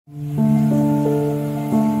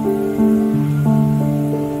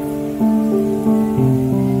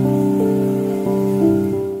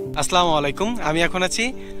আসসালামু আলাইকুম। আমি এখন আছি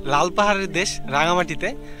লাল পাহাড়ের দেশ রাঙামাটিতে।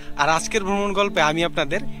 আর আজকের ভ্রমণ গল্পে আমি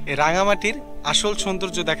আপনাদের এই রাঙামাটির আসল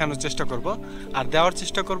সৌন্দর্য দেখানোর চেষ্টা করব আর দেওয়ার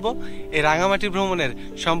চেষ্টা করব এই রাঙামাটি ভ্রমণের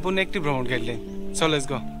সম্পূর্ণ একটি ভ্রমণ guideline. So let's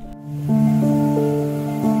go.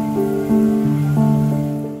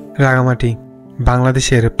 Rangamati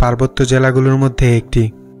বাংলাদেশের পার্বত্য জেলাগুলোর মধ্যে একটি।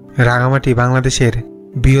 রাঙামাটি বাংলাদেশের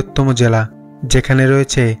বৃহত্তম জেলা, যেখানে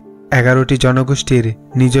রয়েছে 11টি জনগোষ্ঠীর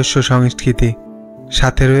নিজস্ব সংস্কৃতি।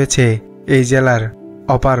 সাথে রয়েছে এই জেলার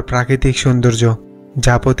অপার প্রাকৃতিক সৌন্দর্য,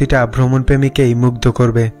 যা প্রতিটা ভ্রমণপ্রেমীকেই মুগ্ধ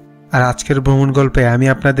করবে। আর আজকের ভ্রমণ গল্পে আমি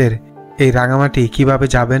আপনাদের এই রাঙামাটি কিভাবে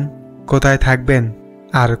যাবেন, কোথায় থাকবেন,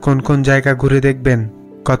 আর কোন কোন জায়গা ঘুরে দেখবেন,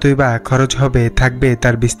 কতই বা খরচ হবে থাকবে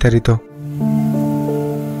তার বিস্তারিত।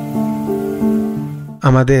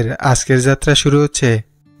 আমাদের আজকের যাত্রা শুরু হচ্ছে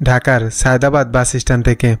ঢাকার সায়দাবাদ বাস স্ট্যান্ড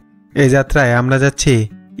থেকে। এই যাত্রায় আমরা যাচ্ছি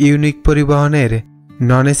ইউনিক পরিবহনের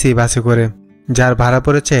নন এসি বাসে করে, যার ভাড়া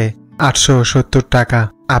পড়েছে 870 টাকা।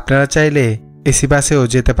 আপনারা চাইলে এসি বাসেও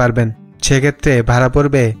যেতে পারবেন, সেক্ষেত্রে ভাড়া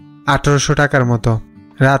পড়বে 1800 টাকার মতো।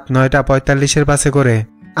 রাত 9:45 বাসে করে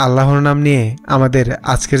আল্লাহর নাম নিয়ে আমাদের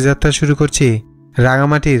আজকের যাত্রা শুরু করছি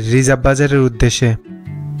রাঙামাটির রিজার্ভ বাজারের উদ্দেশ্যে।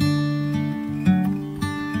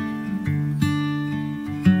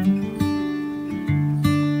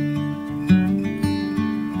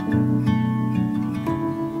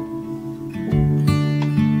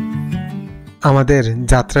 আমাদের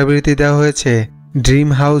যাত্রাবিরতি দেওয়া হয়েছে ড্রিম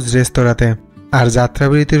হাউস রেস্তোরাঁতে। আর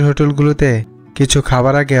যাত্রাবিরতির হোটেলগুলোতে কিছু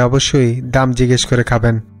খাবার আগে অবশ্যই দাম জিজ্ঞেস করে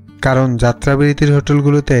খাবেন, কারণ যাত্রাবিরতির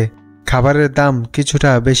হোটেলগুলোতে খাবারের দাম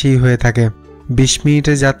কিছুটা বেশি হয়ে থাকে। 20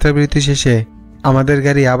 মিনিটের যাত্রাবিরতি শেষে আমাদের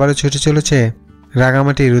গাড়ি আবারও ছুটে চলেছে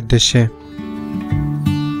রাঙামাটির উদ্দেশ্যে।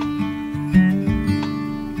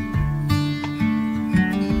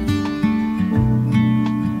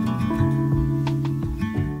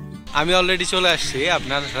 আমি অলরেডি চলে আসছি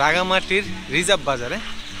আপনার রাঙামাটির রিজার্ভ বাজারে।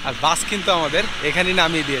 আর বাস কিন্তু আমাদের এখানেই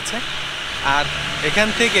নামিয়ে দিয়েছে। আর এখান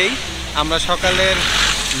থেকেই আমরা সকালের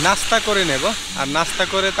নাস্তা করে নেব, আর নাস্তা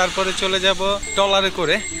করে তারপরে চলে যাব ট্রলারে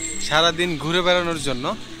করে সারাদিন ঘুরে বেড়ানোর জন্য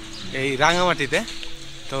এই রাঙামাটিতে।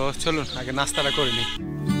 তো চলুন আগে নাস্তাটা করে নিই।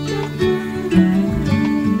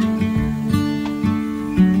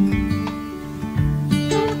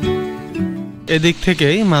 এদিক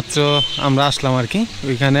থেকেই মাত্র আমরা আসলাম আর কি,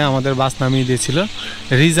 ওইখানে আমাদের বাস নামিয়ে দিয়েছিল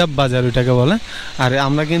রিজার্ভ বাজার ওইটাকে বলে। আর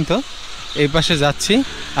আমরা কিন্তু এই পাশে যাচ্ছি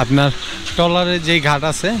আপনার ট্রলারের যেই ঘাট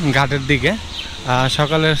আছে ঘাটের দিকে।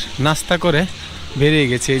 সকালের নাস্তা করে বেরিয়ে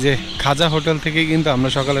গেছি। এই যে খাজা হোটেল থেকে কিন্তু আমরা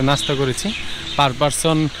সকালে নাস্তা করেছি, পার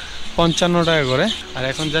পারসন 55 টাকা করে। আর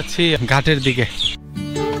এখন যাচ্ছি ঘাটের দিকে।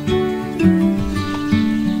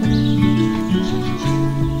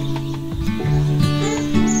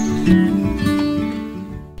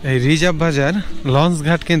 এই রিজার্ভ বাজার লঞ্চ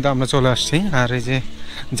ঘাট কিন্তু আমরা চলে আসছি। আর এই যে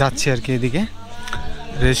যাচ্ছি আর কি এদিকে।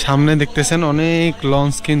 সামনে দেখতেছেন অনেক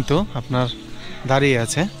লঞ্চ কিন্তু আপনার দাঁড়িয়ে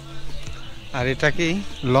আছে। আর এটাকেই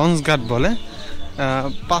লঞ্চ ঘাট বলে।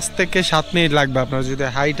 5 থেকে 7 মিনিট লাগবে আপনারা যদি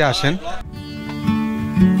হাইটে আসেন।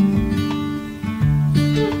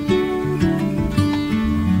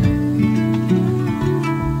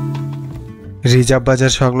 রিজার্ভ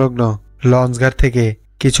বাজার সংলগ্ন লঞ্চ ঘাট থেকে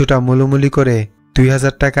কিছুটা মুলোমুলি করে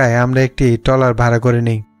 2000 টাকায় আমরা একটি ট্রলার ভাড়া করে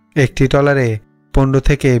নিই। একটি ট্রলারে 15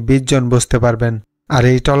 থেকে 20 জন বসতে পারবেন। আর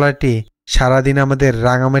এই ট্রলারটি সারাদিন আমাদের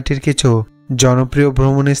রাঙামাটির কিছু জনপ্রিয়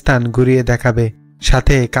ভ্রমণ স্থান ঘুরিয়ে দেখাবে,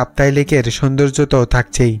 সাথে কাপ্তাই লেকের সৌন্দর্য তো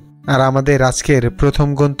থাকছেই। আর আমাদের আজকের প্রথম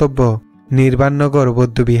গন্তব্য নির্বাণনগর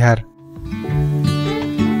বৌদ্ধবিহার।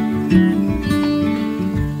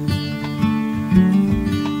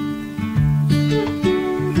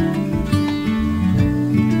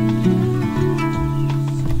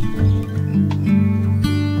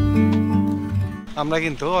 আমরা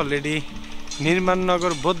কিন্তু অলরেডি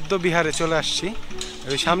নির্মাণনগর বৌদ্ধ বিহারে চলে আসছি।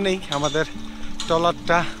 ওই সামনেই আমাদের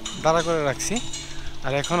ট্রলারটা দাঁড়া করে রাখছি।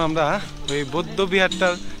 আর এখন আমরা ওই বৌদ্ধ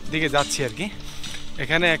বিহারটার দিকে যাচ্ছি আর কি।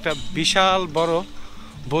 এখানে একটা বিশাল বড়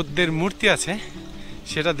বৌদ্ধের মূর্তি আছে,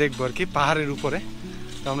 সেটা দেখবো আর কি পাহাড়ের উপরে।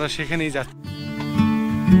 তো আমরা সেখানেই যাচ্ছি।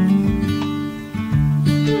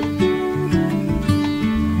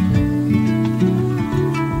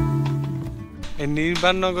 এই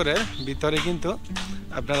নির্বাণনগরের ভিতরে কিন্তু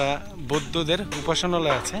আপনারা বৌদ্ধদের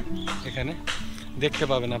উপাসনালয় আছে, এখানে দেখতে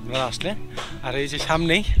পাবেন আপনারা আসলে। আর এই যে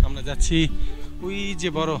সামনেই আমরা যাচ্ছি ওই যে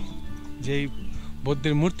বড় যেই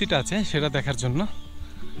বৌদ্ধের মূর্তিটা আছে সেটা দেখার জন্য।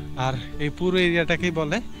 আর এই পুরো এরিয়াটাকেই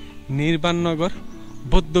বলে নির্বাণনগর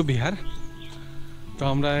বৌদ্ধ বিহার। তো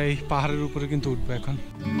আমরা এই পাহাড়ের উপরে কিন্তু উঠবো এখন।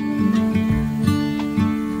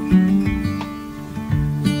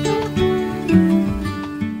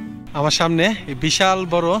 আমার সামনে এই বিশাল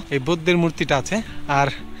বড় এই বৌদ্ধের মূর্তিটা আছে। আর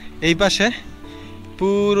এই পাশে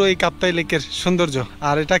পুরো এই কাপ্তাই লেকের সৌন্দর্য।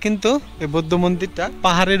 আর এটা কিন্তু এই বৌদ্ধ মন্দিরটা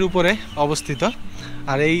পাহাড়ের উপরে অবস্থিত।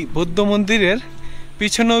 আর এই বৌদ্ধ মন্দিরের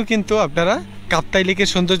পিছনেও কিন্তু আপনারা কাপ্তাই লেকের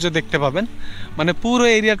সৌন্দর্য দেখতে পাবেন। মানে পুরো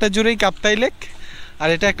এরিয়াটা জুড়েই কাপ্তাই লেক। আর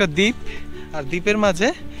এটা একটা দ্বীপ, আর দ্বীপের মাঝে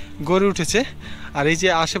গড়ে উঠেছে। আর এই যে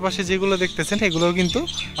আশেপাশে যেগুলো দেখতেছেন এগুলোও কিন্তু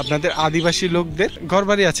আপনাদের আদিবাসী লোকদের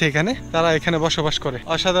ঘরবাড়ি আছে এখানে, তারা এখানে বসবাস করে।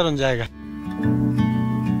 অসাধারণ জায়গা।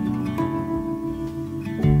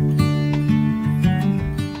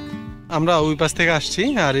 আমরা ওই পাশ থেকে আসছি,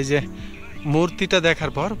 আর এই যে মূর্তিটা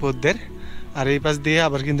দেখার পর বুদ্ধের, আর এই পাশ দিয়ে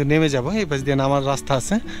আবার কিন্তু নেমে যাব। এই পাশ দিয়ে নামার রাস্তা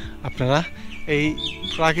আছে, আপনারা এই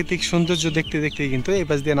প্রাকৃতিক সৌন্দর্য দেখতে দেখতেই কিন্তু এই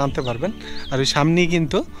পাশ দিয়ে নামতে পারবেন। আর ওই সামনেই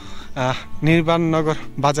কিন্তু নির্বাণনগর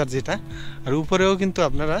বাজার যেটা, আর উপরেও কিন্তু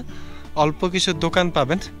আপনারা অল্প কিছু দোকান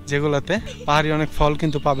পাবেন, যেগুলোতে পাহাড়ি অনেক ফল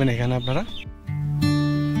কিন্তু পাবেন এখানে আপনারা।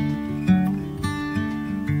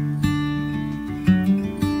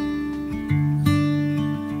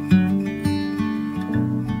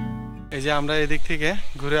 এই যে আমরা এদিক থেকে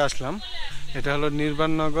ঘুরে আসলাম, এটা হলো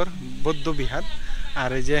নির্বাণনগর বৌদ্ধ বিহার।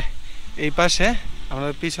 আর এই যে এই পাশে আমরা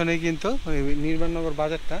পিছনে কিন্তু নির্বাণনগর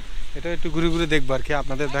বাজারটা, এটা একটু ঘুরে ঘুরে দেখবো আর কি,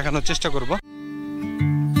 আপনাদের দেখানোর চেষ্টা করব।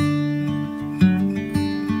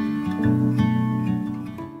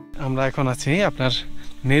 আমরা এখন আছি আপনার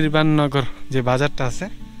নির্বাণনগর যে বাজারটা আছে,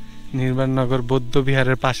 নির্বাণনগর বৌদ্ধ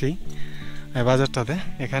বিহারের পাশেই এই বাজারটাতে।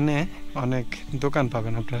 এখানে অনেক দোকান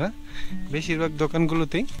পাবেন আপনারা, বেশিরভাগ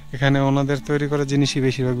দোকানগুলোতেই এখানে ওনাদের তৈরি করা জিনিসই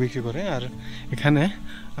বেশিরভাগ বিক্রি করে। আর এখানে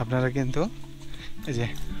আপনারা কিন্তু এই যে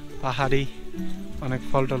পাহাড়ি অনেক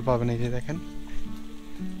ফল টল পাবেন। এই যে দেখেন,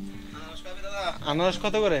 আনারস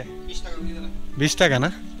কত করে? 20 টাকা না?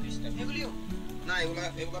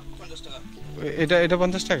 এটা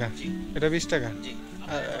 50 টাকা, এটা 20 টাকা।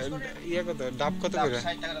 ইয়ে কত, ডাব কত করে?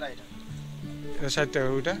 60 টাকা।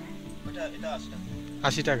 ওইটা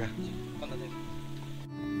 80 টাকা।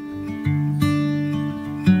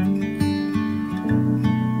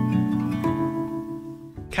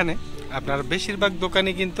 এখানে আপনার বেশিরভাগ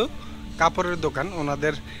দোকানই কিন্তু কাপড়ের দোকান,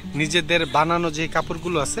 ওনাদের নিজেদের বানানো যে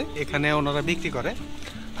কাপড়গুলো আছে এখানে ওনারা বিক্রি করে।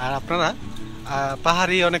 আর আপনারা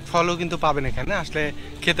পাহাড়ি অনেক ফলও কিন্তু পাবেন এখানে আসলে,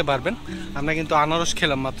 খেতে পারবেন। আমরা কিন্তু আনারস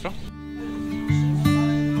খেলাম মাত্র।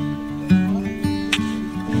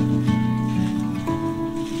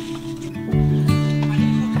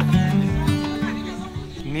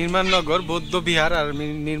 নির্মাণনগর বৌদ্ধ বিহার আর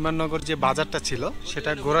নির্মাণনগর যে বাজারটা ছিল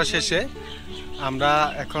সেটা ঘোরা শেষে আমরা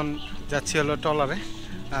এখন যাচ্ছি হলো ট্রলারে।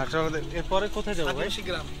 আর এরপরে কোথায় যাবো?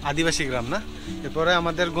 আদিবাসী গ্রাম না? এরপরে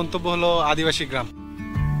আমাদের গন্তব্য হলো আদিবাসী গ্রাম।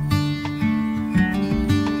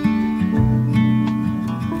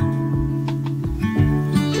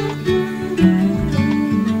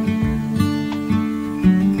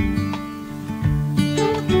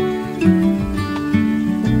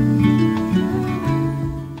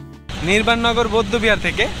 নির্বাণনগর বৌদ্ধ বিহার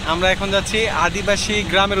থেকে আমরা এখন যাচ্ছি আদিবাসী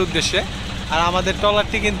গ্রামের উদ্দেশ্যে। আর আমাদের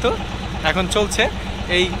ট্রলারটি কিন্তু এখন চলছে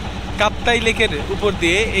এই কাপ্তাই লেকের উপর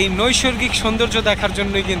দিয়ে। এই নৈসর্গিক সৌন্দর্য দেখার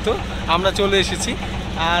জন্যই কিন্তু আমরা চলে এসেছি।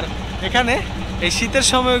 আর এখানে এই শীতের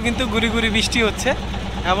সময়ও কিন্তু গুড়ি গুড়ি বৃষ্টি হচ্ছে,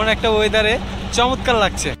 এমন একটা ওয়েদারে চমৎকার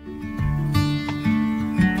লাগছে।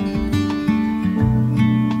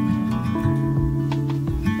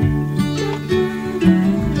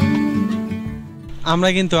 আমরা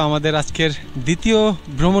কিন্তু আমাদের আজকের দ্বিতীয়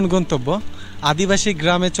ভ্রমণ গন্তব্য আদিবাসী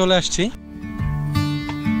গ্রামে চলে আসছি।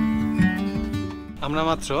 আমরা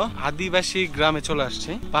মাত্র আদিবাসী গ্রামে চলে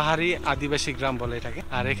আসছি, পাহাড়ি আদিবাসী গ্রাম বলে এটাকে।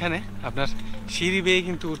 আর এখানে আপনার সিঁড়ি বেয়ে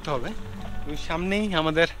কিন্তু উঠতে হবে। ওই সামনেই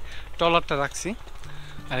আমাদের ট্রলারটা রাখছি।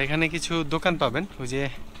 আর এখানে কিছু দোকান পাবেন, ওই যে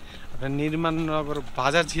আপনার নির্মাণনগর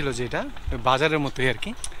বাজার ছিল যেটা, ওই বাজারের মতোই আর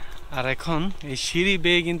কি। আর এখন এই সিঁড়ি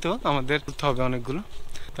বেয়ে কিন্তু আমাদের উঠতে হবে অনেকগুলো।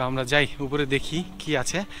 তো আমরা যাই উপরে, দেখি কি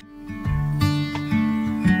আছে।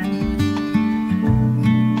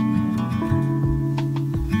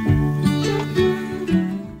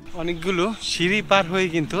 অনেকগুলো সিঁড়ি পার হয়ে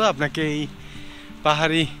কিন্তু আপনাকে এই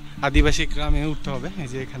পাহাড়ি আদিবাসী গ্রামে উঠতে হবে। এই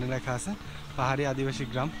যে এখানে লেখা আছে পাহাড়ি আদিবাসী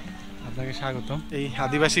গ্রাম, আপনাকে স্বাগতম। এই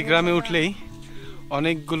আদিবাসী গ্রামে উঠলেই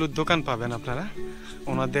অনেকগুলো দোকান পাবেন আপনারা,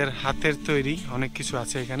 ওনাদের হাতের তৈরি অনেক কিছু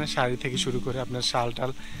আছে এখানে, শাড়ি থেকে শুরু করে আপনার শাল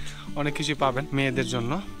টাল অনেক কিছু পাবেন মেয়েদের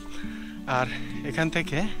জন্য। আর এখান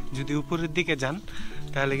থেকে যদি উপরের দিকে যান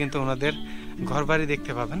তাহলে কিন্তু ওনাদের ঘরবাড়ি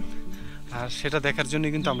দেখতে পাবেন, আর সেটা দেখার জন্য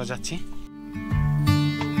কিন্তু আমরা যাচ্ছি।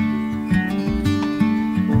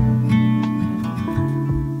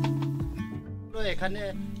 এখানে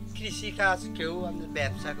কৃষি কাজ, কেউ আমাদের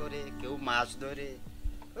ব্যবসা করে, কেউ মাছ ধরে,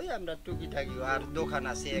 ওই আমরা টুকিটাকি। আর দোকান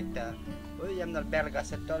আছে একটা, ওই আপনার বেল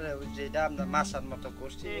গাছের তলে যেটা আমরা মাছার মতো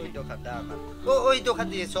করছি, ওই দোকানটা আমার। ওই দোকান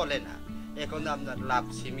দিয়ে চলে না, এখন আপনার লাভ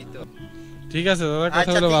সীমিত। ঠিক আছে দাদা,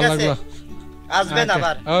 কথা বলে ভালো লাগলো। আসবেন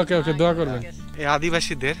আবার। ওকে ওকে, দোয়া করবেন। এই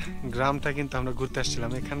আদিবাসীদের গ্রামটা কিন্তু আমরা ঘুরতে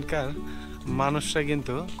আসছিলাম। এখানকার মানুষরা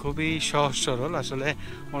কিন্তু খুবই সহজ সরল। আসলে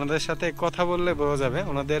ওনাদের সাথে কথা বললে বোঝা যাবে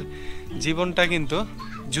ওনাদের জীবনটা কিন্তু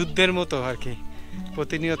যুদ্ধের মতো আর কি।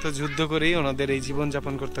 প্রতিনিয়ত যুদ্ধ করেই ওনাদের এই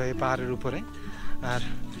জীবনযাপন করতে হয় পাহাড়ের উপরে। আর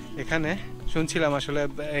এখানে শুনছিলাম আসলে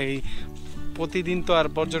এই প্রতিদিন তো আর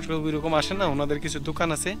পর্যটক এরকম আসে না, ওনাদের কিছু দোকান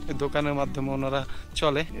আছে, দোকানের মাধ্যমে ওনারা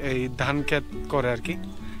চলে। এই ধান ক্ষেত করে আর কি,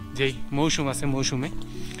 যেই মৌসুম আছে মৌসুমে।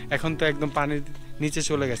 এখন তো একদম পানির নিচে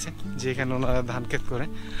চলে গেছে, যেখানে ওনারা ধান ক্ষেত করে।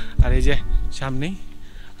 আর এই যে সামনেই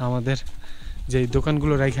আমাদের যেই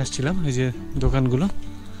দোকানগুলো রেখে আসছিলাম, এই যে দোকানগুলো,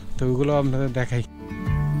 তো ওগুলো আপনাদের দেখাই।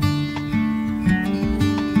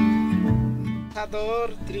 চাদর,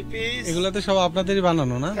 থ্রি পিস, এগুলো তো সব আপনাদেরই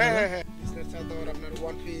বানানো না? হ্যাঁ হ্যাঁ হ্যাঁ, চাদর আপনার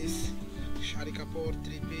ওয়ান পিস, শাড়ি কাপড়,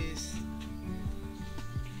 থ্রি পিস।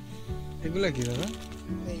 এগুলা কি দাদা?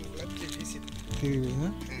 এইগুলা থ্রি পিস।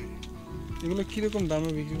 হ্যাঁ, এগুলো কিরকম দামে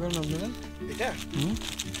বিক্রি করেন আপনারা? এটা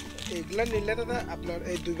এইগুলা নিলে দাদা আপনার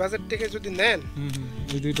এই 2000 টাকা যদি নেন,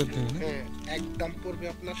 এই দুইটার থেকে হ্যাঁ, একদম পড়বে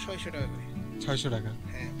আপনার 600 টাকা করে। 600 টাকা?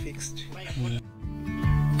 হ্যাঁ, ফিক্সড।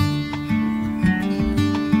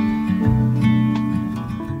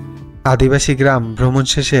 আদিবাসী গ্রাম ভ্রমণ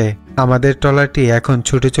শেষে আমাদের ট্রলারটি এখন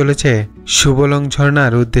ছুটে চলেছে সুবলং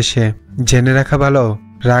ঝর্ণার উদ্দেশ্যে। জেনে রাখা ভালো,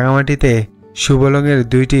 রাঙামাটিতে সুবলংয়ের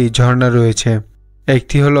দুইটি ঝর্ণা রয়েছে,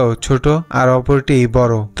 একটি হলো ছোট আর অপরটি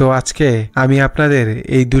বড়। তো আজকে আমি আপনাদের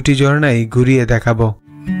এই দুটি ঝর্ণাই ঘুরিয়ে দেখাবো।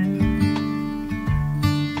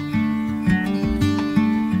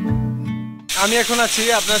 আমি এখন আছি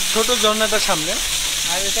আপনার ছোট ঝর্ণাটার সামনে।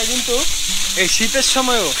 আর এটা কিন্তু এই শীতের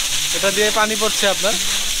সময়ও এটা দিয়ে পানি পড়ছে আপনার,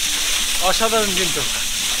 অসাধারণ কিন্তু।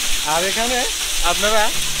 আর এখানে আপনারা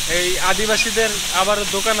এই আদিবাসীদের আবার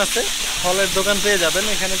দোকান আছে, ফলের দোকান পেয়ে যাবেন।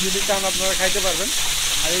 এখানে যদি চান আপনারা খাইতে পারবেন।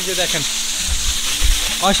 আর এই যে দেখেন,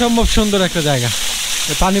 অসম্ভব সুন্দর একটা জায়গা,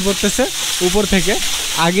 পানি পড়তেছে উপর থেকে।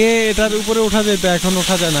 আগে এটার উপরে ওঠা যেত, এখন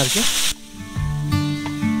ওঠা যায় না আর কি।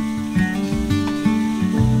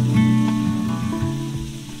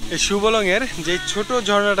 এই সুবলংয়ের যে ছোট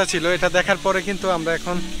ঝর্ণাটা ছিল, এটা দেখার পরে কিন্তু আমরা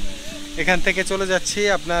এখন এখান থেকে চলে যাচ্ছি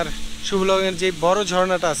আপনার সুবলংয়ের যে বড়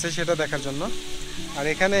ঝর্ণাটা আছে সেটা দেখার জন্য। আর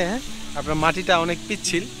এখানে আপনার মাটিটা অনেক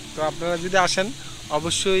পিচ্ছিল, তো আপনারা যদি আসেন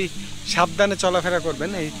অবশ্যই সাবধানে চলাফেরা করবেন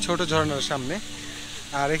এই ছোট ঝর্ণার সামনে।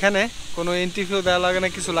 আর এখানে কোনো এন্ট্রি ফিও দেওয়া লাগে না,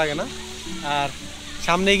 কিছু লাগে না। আর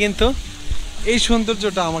সামনেই কিন্তু এই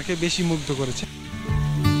সৌন্দর্যটা আমাকে বেশি মুগ্ধ করেছে।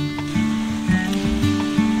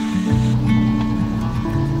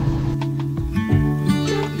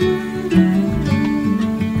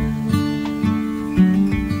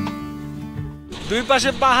 দুই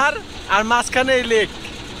পাশে পাহাড় আর মাঝখানে এই লেক,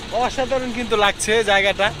 অসাধারণ কিন্তু লাগছে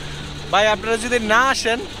জায়গাটা। ভাই আপনারা যদি না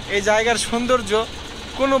আসেন, এই জায়গার সৌন্দর্য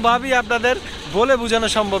কোনোভাবেই আপনাদের বলে বোঝানো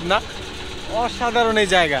সম্ভব না। অসাধারণ এই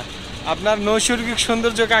জায়গা। আপনার নৈসর্গিক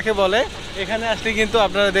সৌন্দর্য কাকে বলে, এখানে আসলে কিন্তু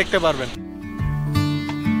আপনারা দেখতে পারবেন।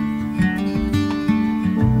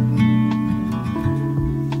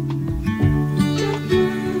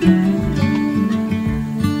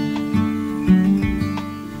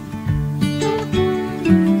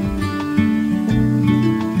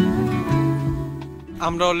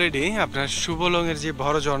 আমরা অলরেডি আপনার সুবলংয়ের যে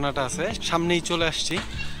বড় ঝর্ণাটা আছে সামনেই চলে আসছি।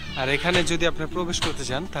 আর এখানে যদি আপনি প্রবেশ করতে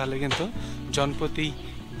চান তাহলে কিন্তু জনপ্রতি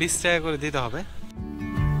 20 টাকা করে দিতে হবে।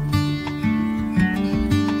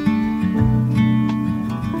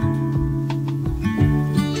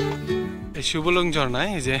 এই সুবলং ঝর্ণায়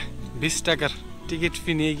এই যে 20 টাকার টিকিট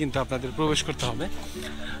ফি নিয়েই কিন্তু আপনাদের প্রবেশ করতে হবে।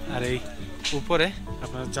 আর এই উপরে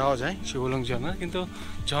আপনার যাওয়া যায় সুবলং ঝর্ণা, কিন্তু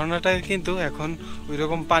ঝর্ণাটায় কিন্তু এখন ওই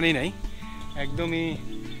রকম পানি নাই, একদমই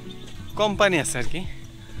কম পানি আছে আর কি।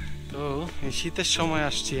 তো এই শীতের সময়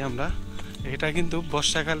আসছি আমরা, এটা কিন্তু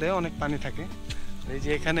বর্ষাকালে অনেক পানি থাকে। এই যে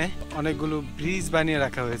এখানে অনেকগুলো ব্রিজ বানিয়ে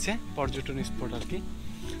রাখা হয়েছে, পর্যটন স্পট আর কি।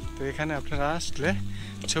 তো এখানে আপনারা আসলে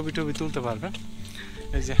ছবি টবি তুলতে পারবেন।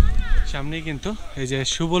 এই যে সামনেই কিন্তু এই যে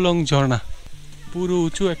সুবলং ঝর্ণা, পুরো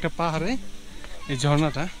উঁচু একটা পাহাড়ে এই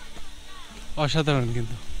ঝর্ণাটা, অসাধারণ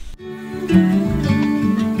কিন্তু।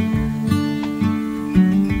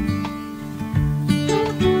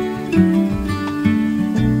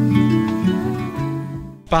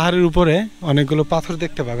 পাহাড়ের উপরে অনেকগুলো পাথর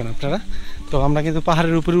দেখতে পাবেন আপনারা। তো আমরা কিন্তু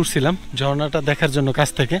পাহাড়ের উপরে উঠছিলাম ঝর্ণাটা দেখার জন্য কাছ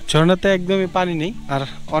থেকে। ঝর্ণাতে একদমই পানি নেই, আর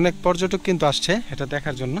অনেক পর্যটক কিন্তু আসছে এটা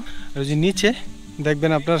দেখার জন্য। ওই যে নিচে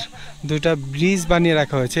দেখবেন আপনার দুইটা ব্রিজ বানিয়ে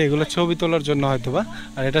রাখা হয়েছে, এগুলো ছবি তোলার জন্য হয়তোবা।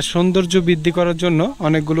 আর এটা সৌন্দর্য বৃদ্ধি করার জন্য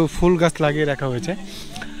অনেকগুলো ফুল গাছ লাগিয়ে রাখা হয়েছে।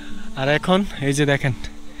 আর এখন এই যে দেখেন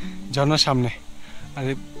ঝর্ণার সামনে, আর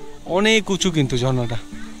অনেক উঁচু কিন্তু ঝর্ণাটা,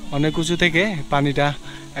 অনেক উঁচু থেকে পানিটা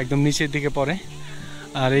একদম নিচের দিকে পড়ে।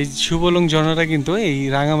 আর এই শুভলং ঝর্ণাটা কিন্তু এই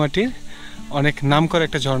রাঙামাটির অনেক নামকরা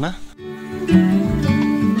একটা ঝর্ণা।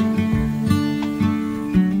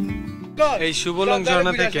 এই শুভলং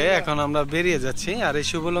ঝর্ণা থেকে এখন আমরা বেরিয়ে যাচ্ছি। আর এই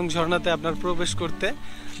শুভলং ঝর্ণাতে আপনার প্রবেশ করতে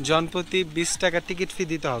জনপ্রতি 20 টাকা টিকিট ফি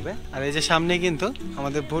দিতে হবে। আর এই যে সামনে কিন্তু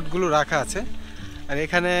আমাদের বোটগুলো রাখা আছে। আর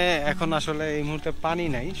এখানে এখন আসলে এই মুহূর্তে পানি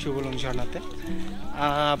নাই শুভলং ঝর্ণাতে,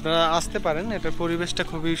 আপনারা আসতে পারেন, এটার পরিবেশটা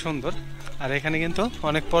খুবই সুন্দর। আর এখানে কিন্তু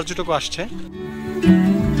অনেক পর্যটকও আসছে।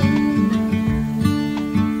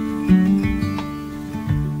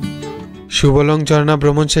 শুভলং ঝর্ণা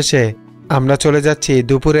ভ্রমণ শেষে আমরা চলে যাচ্ছি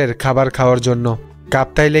দুপুরের খাবার খাওয়ার জন্য।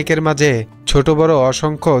 কাপ্তাই লেকের মাঝে ছোট বড়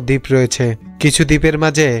অসংখ্য দ্বীপ রয়েছে। কিছু দ্বীপের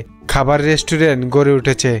মাঝে খাবার রেস্টুরেন্ট গড়ে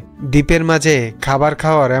উঠেছে। দ্বীপের মাঝে খাবার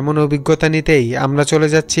খাওয়ার এমন অভিজ্ঞতা নিতেই আমরা চলে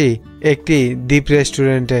যাচ্ছি একটি দ্বীপ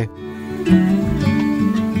রেস্টুরেন্টে।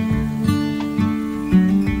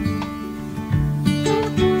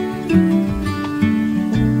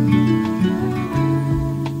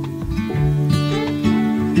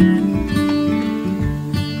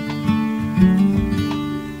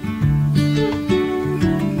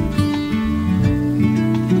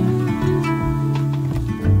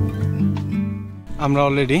 আমরা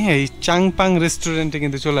অলরেডি এই চাংপাং রেস্টুরেন্টে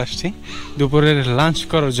কিন্তু চলে আসছি দুপুরের লাঞ্চ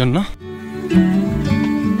করার জন্য।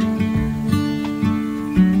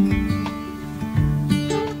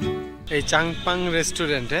 এই চাংপাং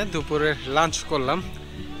রেস্টুরেন্টে দুপুরের লাঞ্চ করলাম।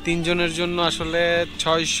 3 জনের জন্য আসলে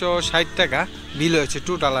 660 টাকা বিল হয়েছে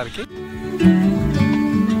টোটাল আর কি।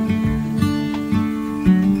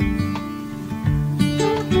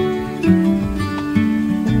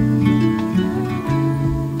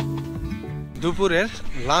 দুপুরের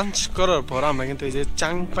লাঞ্চ করার পর আমরা কিন্তু এই যে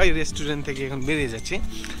চাংপাই রেস্টুরেন্ট থেকে এখন বেরিয়ে যাচ্ছি।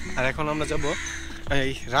 আর এখন আমরা যাব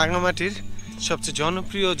এই রাঙামাটির সবচেয়ে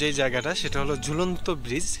জনপ্রিয় যে জায়গাটা, সেটা হলো ঝুলন্ত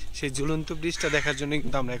ব্রিজ। সেই ঝুলন্ত ব্রিজটা দেখার জন্য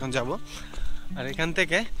কিন্তু আমরা এখন যাব। আর এখান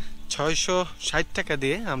থেকে 660 টাকা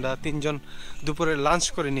দিয়ে আমরা 3 জন দুপুরের লাঞ্চ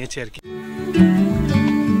করে নিয়েছি আর কি।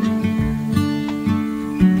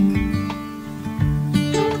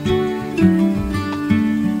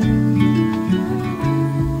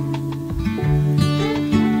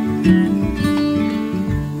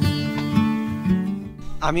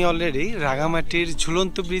 আমি অলরেডি রাঙামাটির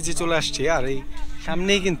ঝুলন্ত ব্রিজে চলে আসছি। আর এই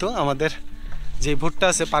সামনেই কিন্তু আমাদের যে বোটটা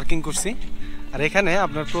আছে পার্কিং করছি। আর এখানে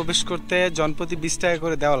আপনার প্রবেশ করতে জনপ্রতি 20 টাকা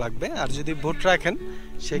করে দেওয়া লাগবে। আর যদি বোট রাখেন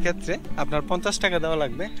সেক্ষেত্রে আপনার 50 টাকা দেওয়া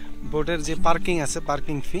লাগবে বোটের যে পার্কিং আছে,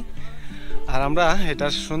 পার্কিং ফি। আর আমরা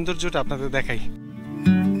এটার সৌন্দর্যটা আপনাদের দেখাই।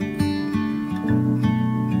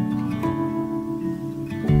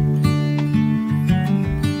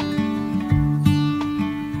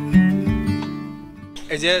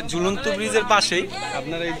 এই যে ঝুলন্ত ব্রিজের পাশেই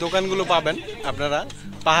আপনার এই দোকানগুলো পাবেন। আপনারা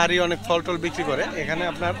পাহাড়ি অনেক ফল টল বিক্রি করে। এখানে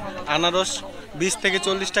আপনার আনারস 20 থেকে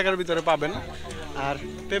 40 টাকার ভিতরে পাবেন। আর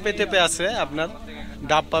পেঁপে টেপে আছে, আপনার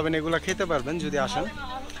ডাব পাবেন, এগুলো খেতে পারবেন যদি আসেন।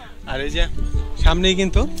 আর এই যে সামনেই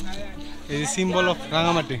কিন্তু এই যে সিম্বল অফ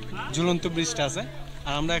রাঙামাটি ঝুলন্ত ব্রিজটা আছে।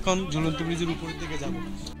 আর আমরা এখন ঝুলন্ত ব্রিজের উপরের দিকে যাব।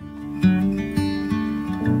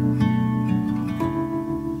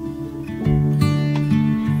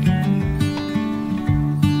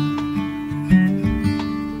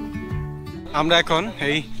 আমরা এখন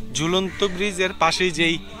এই ঝুলন্ত ব্রিজের পাশেই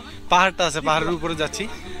যেই পাহাড়টা আছে, পাহাড়ের উপরে যাচ্ছি।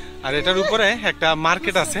 আর এটার উপরে একটা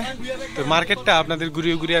মার্কেট আছে, তো মার্কেটটা আপনাদের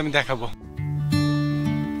ঘুরিয়ে ঘুরিয়ে আমি দেখাবো।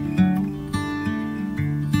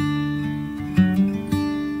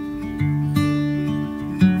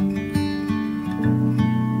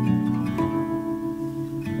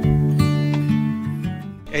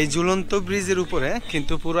 এই ঝুলন্ত ব্রিজের উপরে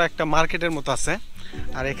কিন্তু পুরো একটা মার্কেটের মতো আছে।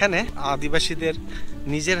 আর এখানে আদিবাসীদের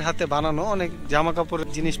নিজের হাতে বানানো অনেক জামা কাপড়ের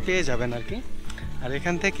জিনিস পেয়ে যাবেন আর কি। আর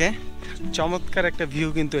এখান থেকে চমৎকার একটা ভিউ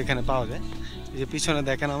কিন্তু এখানে পাওয়া যায়। এই যে পিছনে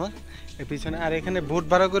দেখেন আমার এই পিছনে। আর এখানে বোট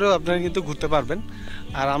ভাড়া করেও আপনারা কিন্তু ঘুরতে পারবেন।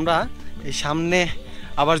 আর আমরা এই সামনে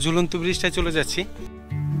আবার ঝুলন্ত ব্রিজটায় চলে যাচ্ছি।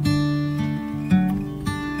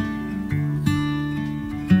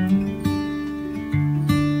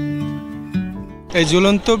 এই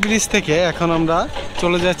ঝুলন্ত ব্রিজ থেকে এখন আমরা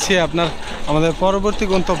চলে যাচ্ছি আপনার আমাদের পরবর্তী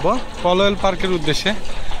গন্তব্য পলয়েল পার্কের উদ্দেশ্যে।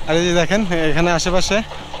 আর এই যে দেখেন এখানে আশেপাশে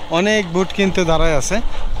অনেক বোট কিন্তু দাঁড়ায় আছে,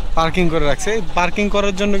 পার্কিং করে রাখছে। এই পার্কিং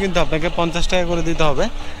করার জন্য কিন্তু আপনাকে 50 টাকা করে দিতে হবে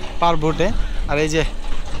পার বোটে। আর এই যে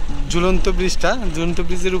ঝুলন্ত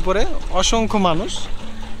ব্রিজের উপরে অসংখ্য মানুষ।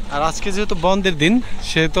 আর আজকে যেহেতু বন্ধের দিন,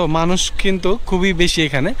 সেহেতু মানুষ কিন্তু খুবই বেশি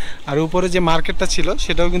এখানে। আর উপরে যে মার্কেটটা ছিল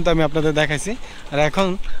সেটাও কিন্তু আমি আপনাদের দেখাইছি। আর এখন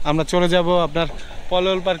আমরা চলে যাব আপনার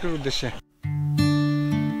পলয়েল পার্কের উদ্দেশ্যে।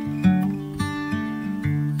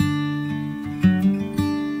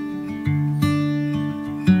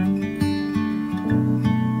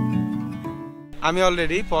 আমি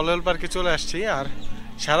অলরেডি পলল পার্কে চলে আসছি। আর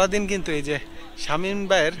সারাদিন কিন্তু এই যে শামীম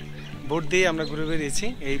ভাইয়ের বোট দিয়ে আমরা ঘুরে বেরিয়েছি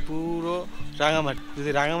এই পুরো রাঙামাটি। যদি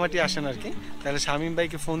রাঙামাটি আসেন আর কি, তাহলে শামীম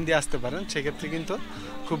ভাইকে ফোন দিয়ে আসতে পারেন, সেক্ষেত্রে কিন্তু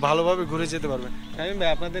খুব ভালোভাবে ঘুরে যেতে পারবেন। শামীম ভাই,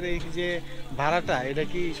 আপনাদের এই যে ভাড়াটা এটা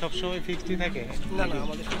কি সবসময় ফিক্সডই থাকে? না না,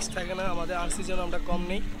 আমাদের ফিক্স থাকে না, আমাদের আর সিজনে আমরা কম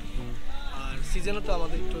নেই, আর সিজনে তো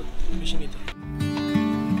আমাদের একটু বেশি নিতে হয়।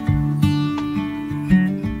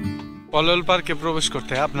 পলল পার্কে প্রবেশ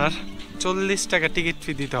করতে আপনার 40 টাকা টিকিট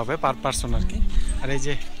ফি দিতে হবে পার পারসন আর কি। আর এই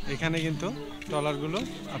যে এখানে কিন্তু ট্রলারগুলো,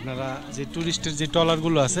 আপনারা যে ট্যুরিস্টের যে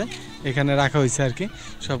ট্রলারগুলো আছে এখানে রাখা হয়েছে আর কি,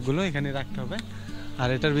 সবগুলো এখানে রাখতে হবে। আর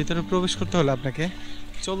এটার ভিতরে প্রবেশ করতে হলে আপনাকে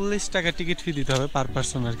 40 টাকা টিকিট ফি দিতে হবে পার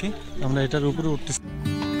পারসন আর কি। আমরা এটার উপরে উঠতেছি।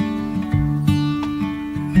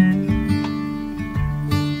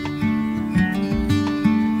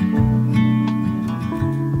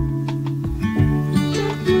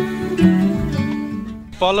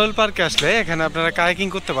 পলল পার্কে আসলে এখানে আপনারা কায়াকিং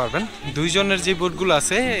করতে পারবেন। 2 জনের যে বোটগুলো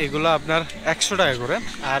আছে এগুলো আপনার 100 টাকা করে,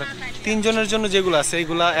 আর 3 জনের জন্য যেগুলো আছে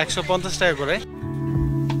এগুলো 150 টাকা করে।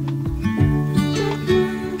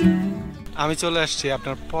 আমি চলে আসছি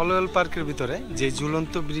আপনার পলল পার্কের ভিতরে, যে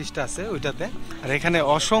ঝুলন্ত ব্রিজটা আছে ওইটাতে। আর এখানে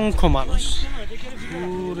অসংখ্য মানুষ,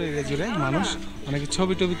 পুরো এরিয়া জুড়ে মানুষ, অনেকে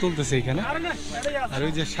ছবি টবি তুলতেছে এখানে। আর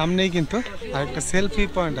ওই যে সামনেই কিন্তু আরেকটা সেলফি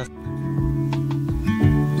পয়েন্ট আছে।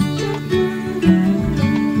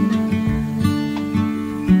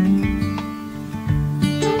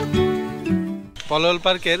 পলল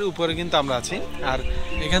পার্কের উপরে কিন্তু আমরা আছি। আর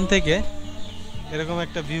এখান থেকে এরকম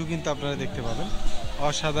একটা ভিউ কিন্তু আপনারা দেখতে পাবেন,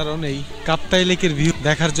 অসাধারণ। এই কাপ্তাই লেকের ভিউ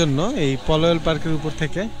দেখার জন্য এই পলল পার্কের উপর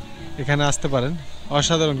থেকে এখানে আসতে পারেন,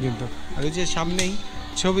 অসাধারণ কিন্তু। আর ওই যে সামনেই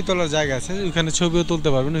ছবি তোলার জায়গা আছে, ওইখানে ছবিও তুলতে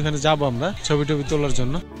পারবেন, ওইখানে যাবো আমরা ছবি টবি তোলার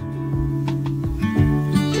জন্য।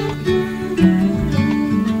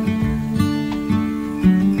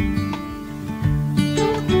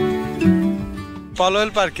 পলল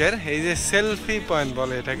পার্কের এই যে সেলফি পয়েন্ট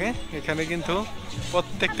বলে এটাকে, এখানে কিন্তু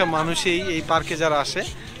প্রত্যেকটা মানুষই এই পার্কে যারা আসে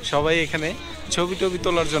সবাই এখানে ছবি টবি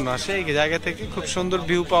তোলার জন্য আসে। এই জায়গা থেকে খুব সুন্দর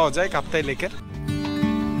ভিউ পাওয়া যায় কাপ্তাই লেকের।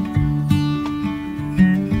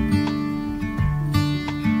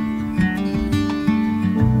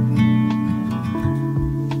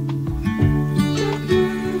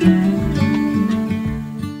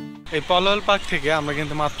 এই পলল পার্ক থেকে আমরা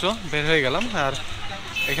কিন্তু মাত্র বের হয়ে গেলাম। আর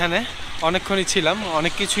এখানে অনেকক্ষণই ছিলাম,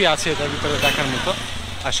 অনেক কিছুই আছে এটার ভিতরে দেখার মতো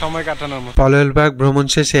আর সময় কাটানোর মতো। পলল পার্ক ভ্রমণ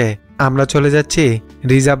শেষে আমরা চলে যাচ্ছি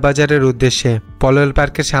রিজার্ভ বাজারের উদ্দেশ্যে। পলল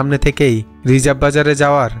পার্কের সামনে থেকেই রিজার্ভ বাজারে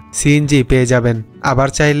যাওয়ার সিএনজি পেয়ে যাবেন। আবার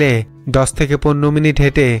চাইলে 10 থেকে 15 মিনিট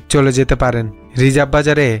হেঁটে চলে যেতে পারেন। রিজার্ভ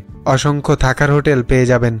বাজারে অসংখ্য থাকার হোটেল পেয়ে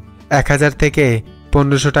যাবেন। 1000 থেকে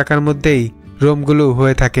 1500 টাকার মধ্যেই রুমগুলো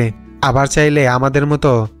হয়ে থাকে। আবার চাইলে আমাদের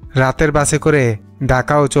মতো রাতের বাসে করে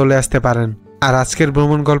ঢাকাও চলে আসতে পারেন। আর আজকের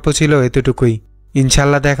ভ্রমণ গল্প ছিল এতটুকুই।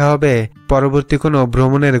 ইনশাল্লাহ দেখা হবে পরবর্তী কোনো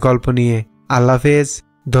ভ্রমণের গল্প নিয়ে। আল্লাহ হাফেজ,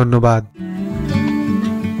 ধন্যবাদ।